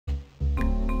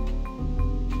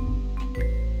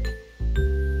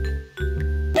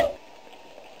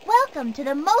welcome to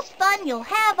the most fun you'll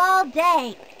have all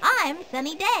day. I'm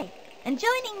Sunny Day, and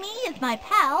joining me is my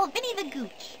pal, Vinny the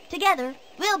Gooch. Together,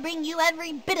 we'll bring you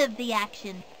every bit of the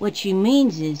action. What she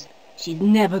means is, she's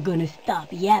never gonna stop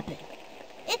yapping.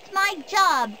 It's my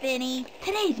job, Vinny.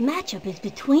 Today's matchup is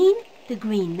between the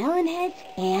Green Melonheads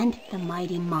and the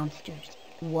Mighty Monsters.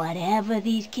 Whatever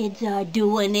these kids are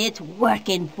doing, it's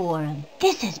working for them.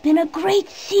 This has been a great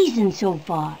season so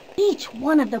far. Each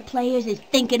one of the players is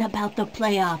thinking about the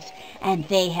playoffs, and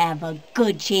they have a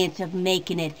good chance of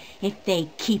making it if they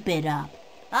keep it up.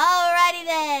 Alrighty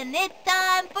then, it's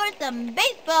time for some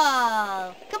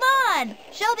baseball. Come on,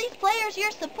 show these players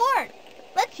your support.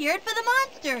 Let's hear it for the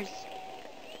Monsters.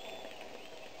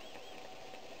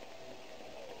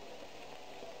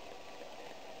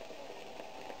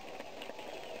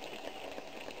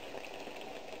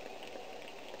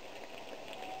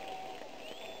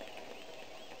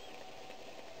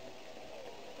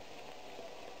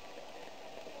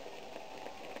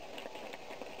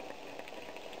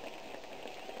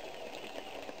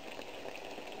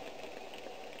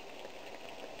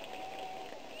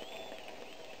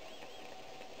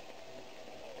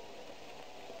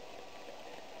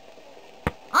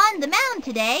 On the mound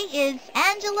today is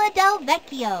Angela Del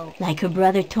Vecchio. Like her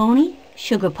brother Tony,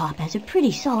 Sugar Pop has a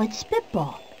pretty solid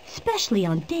spitball, especially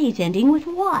on days ending with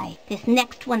Y. This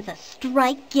next one's a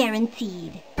strike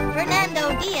guaranteed.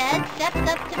 Fernando Diaz steps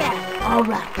up to bat. All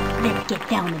right, let's get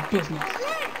down to business.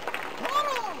 Come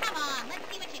on, let's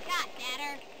see what you got,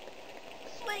 batter.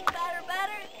 Swing, batter,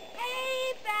 batter.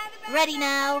 Hey, batter, batter. Ready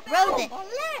now, rose it.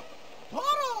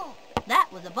 That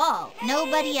was a ball,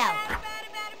 nobody out.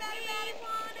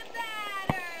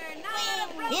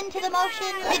 Into the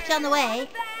motion, pitch on the way.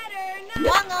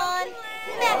 Swung on.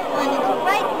 That one is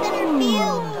right center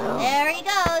field. There he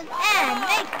goes, and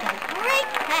makes a great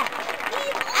catch.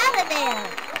 He's out of there.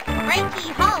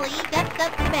 Frankie Holly steps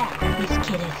up to bat. This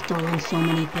kid has stolen so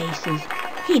many bases.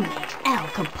 He makes Al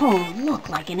Capone look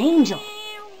like an angel.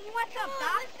 What's up,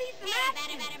 Doc?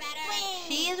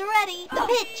 She is ready. The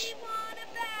pitch.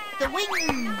 The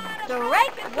wing.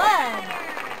 Strike one.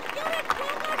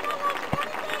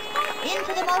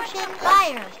 Into the motion,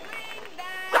 fires.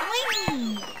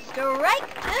 Swing! Strike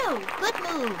two. Good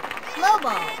move. Slow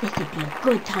ball. This would be a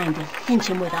good time to cinch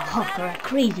him with a hook or a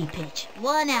crazy pitch.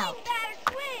 One out.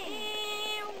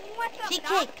 She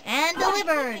kicked and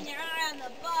delivers.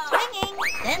 Swinging,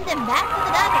 sends him back to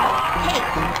the dugout. Hey,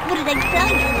 what did I tell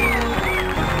you?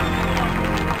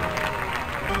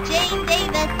 Jane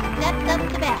Davis steps up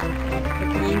to bat. That's the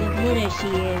kind of hitter she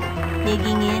is,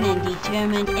 digging in and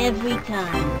determined every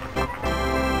time.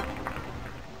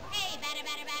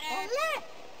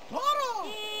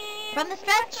 From the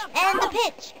stretch and the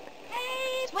pitch.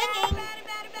 Swinging.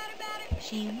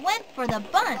 She went for the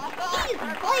bunt. Easy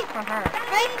play for her.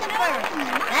 Straight to first.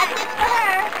 That's it for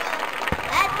her.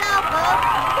 That's all, folks.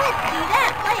 Let's do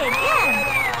that play again.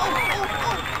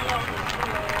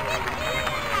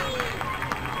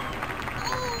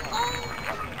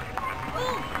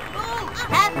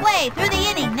 Halfway through the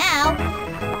inning now.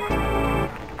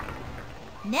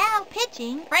 Now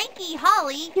pitching, Frankie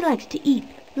Holly. He likes to eat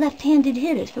left-handed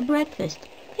hitters for breakfast.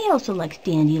 He also likes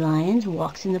dandelions,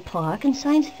 walks in the park, and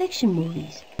science fiction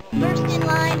movies. First in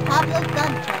line, Pablo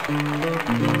Santos.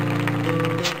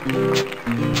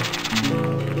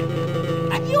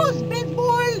 Adios,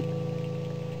 baseball!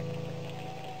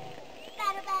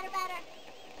 Batter, batter, batter.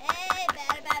 Hey,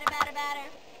 batter, batter, batter, batter.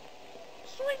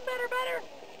 Swing, batter, batter!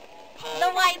 The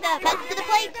wind-up, cuts to the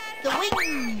plate. The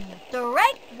wing.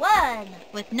 Strike one,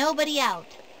 with nobody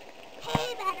out.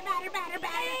 Hey, batter, batter, batter, batter.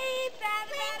 Hey,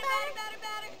 batter, batter, batter,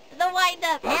 batter. The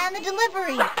wind-up and the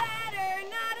delivery.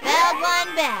 Fouled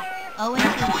one back. 0-2.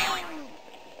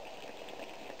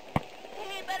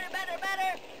 Hey, batter, batter,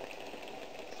 batter!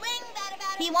 Swing, batter,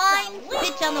 batter. He winds,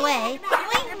 pitch on the way.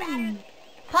 Swing.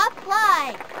 Pop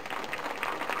fly.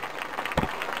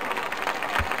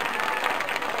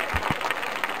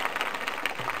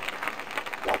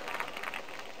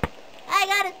 I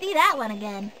gotta see that one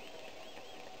again.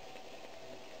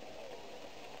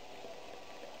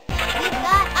 We've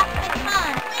got Ahmed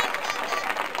Khan.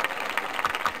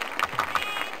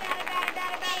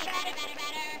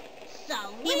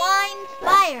 He winds,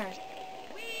 fires.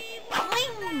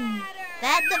 Swing.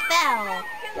 That's a foul.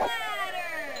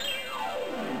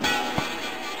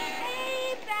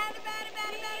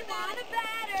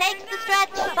 Takes the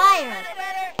stretch, fires.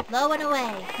 Low and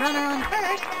away. Runner on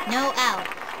first, no out.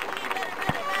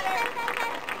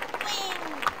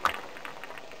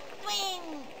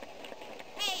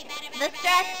 The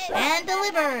stretch and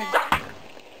delivers.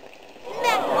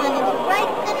 That one is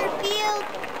right center field.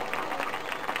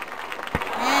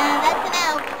 And that's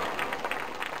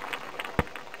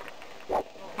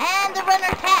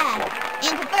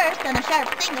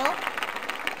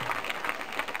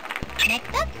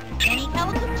Next up, Kenny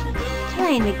Kawaguchi.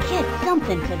 Trying to get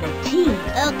something for the team.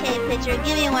 Okay, pitcher,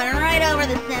 give me one right over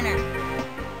the center.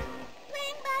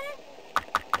 Swing, batter.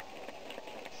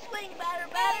 Swing, batter,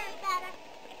 batter.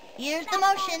 Here's the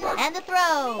motion and the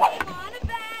throw.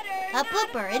 A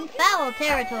blooper in foul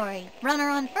territory. Runner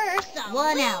on first,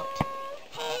 1 out.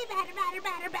 Hey, batter, batter,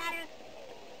 batter, batter.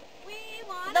 We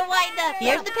want The windup.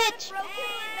 Here's the pitch.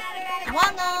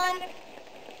 Swung on.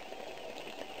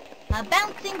 A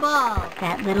bouncing ball.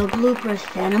 That little blooper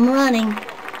sent him running.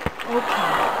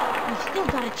 Okay, we've still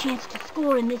got a chance to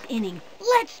score in this inning.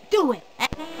 Let's do it!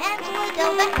 Angelo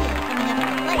Del Vecchio coming up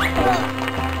to the plate.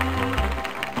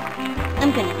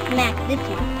 I'm gonna smack this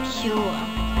one for sure.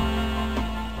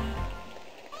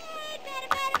 Hey, batter,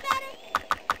 batter, batter.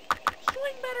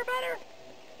 Swing, batter, batter.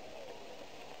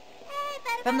 Hey,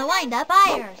 batter, From the windup,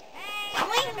 Ayers.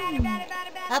 batter, batter, batter,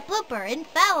 batter. A blooper in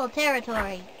foul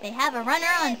territory. They have a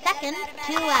runner on second,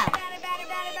 2 out.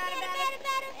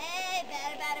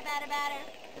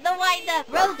 The windup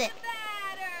throws it.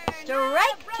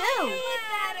 Strike 2.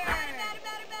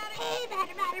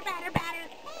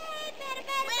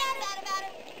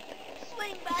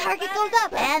 The target goes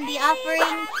up, and the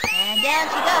offering, and down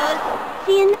she goes.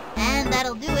 Seeing And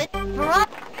that'll do it for all.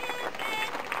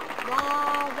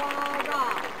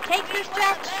 Takes her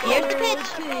stretch. Here's the pitch.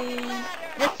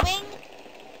 The swing.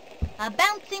 A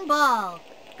bouncing ball.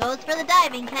 Goes for the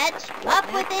diving catch. Up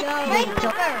with it. Straight to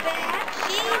her.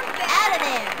 She's out of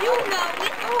there. You know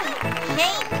it.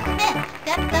 Shane Smith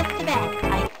steps up to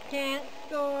bat. Can't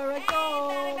score a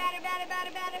goal.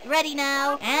 Ready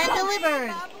now. And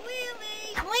delivers.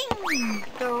 Swing.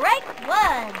 Strike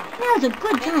 1. now's a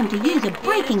good time to use a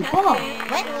breaking ball.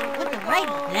 Went with the right.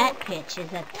 That pitch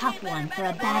is a tough one for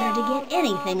a batter to get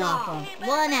anything off of.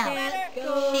 1 out.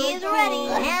 She's ready.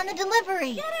 And the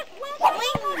delivery.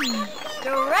 Swing.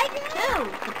 Strike 2.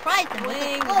 Surprised him with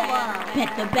a slow ball.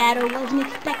 Bet the batter wasn't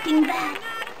expecting that.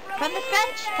 From the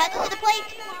stretch, cuts to the plate.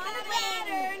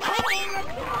 Swinging.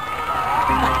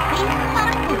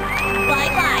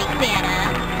 Bye-bye, Santa.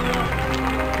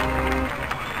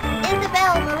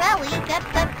 Isabel Morelli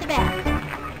steps up to bat.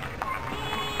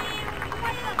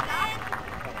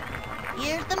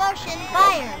 Here's the motion.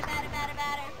 Fires.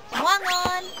 Swung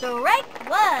on. Strike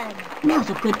 1. Now's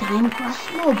a good time for a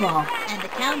slow ball. And the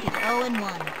count is 0-1.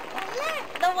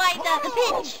 The windup. The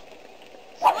pitch.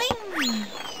 Swing.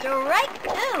 Strike 2.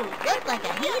 Looks like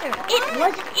a heater. It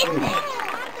was in there.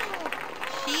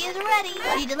 She is ready.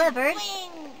 She delivers.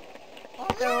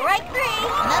 Strike 3.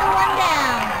 Another one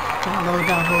down. Follow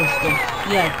the hostess.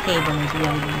 Your table is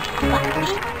waiting.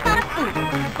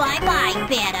 Bye-bye,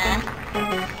 Santa.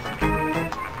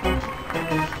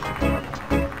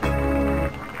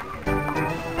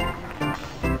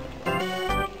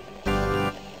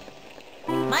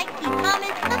 Mikey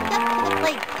Thomas comes up to the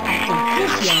plate. So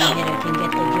this young hitter can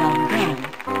get the job done.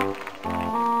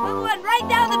 Move one right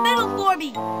down the middle for me.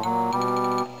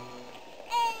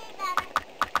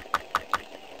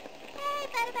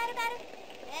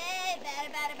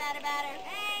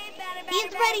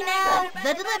 He's ready now.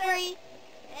 The delivery.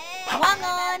 Swung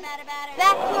on.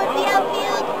 Back towards the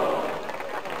outfield.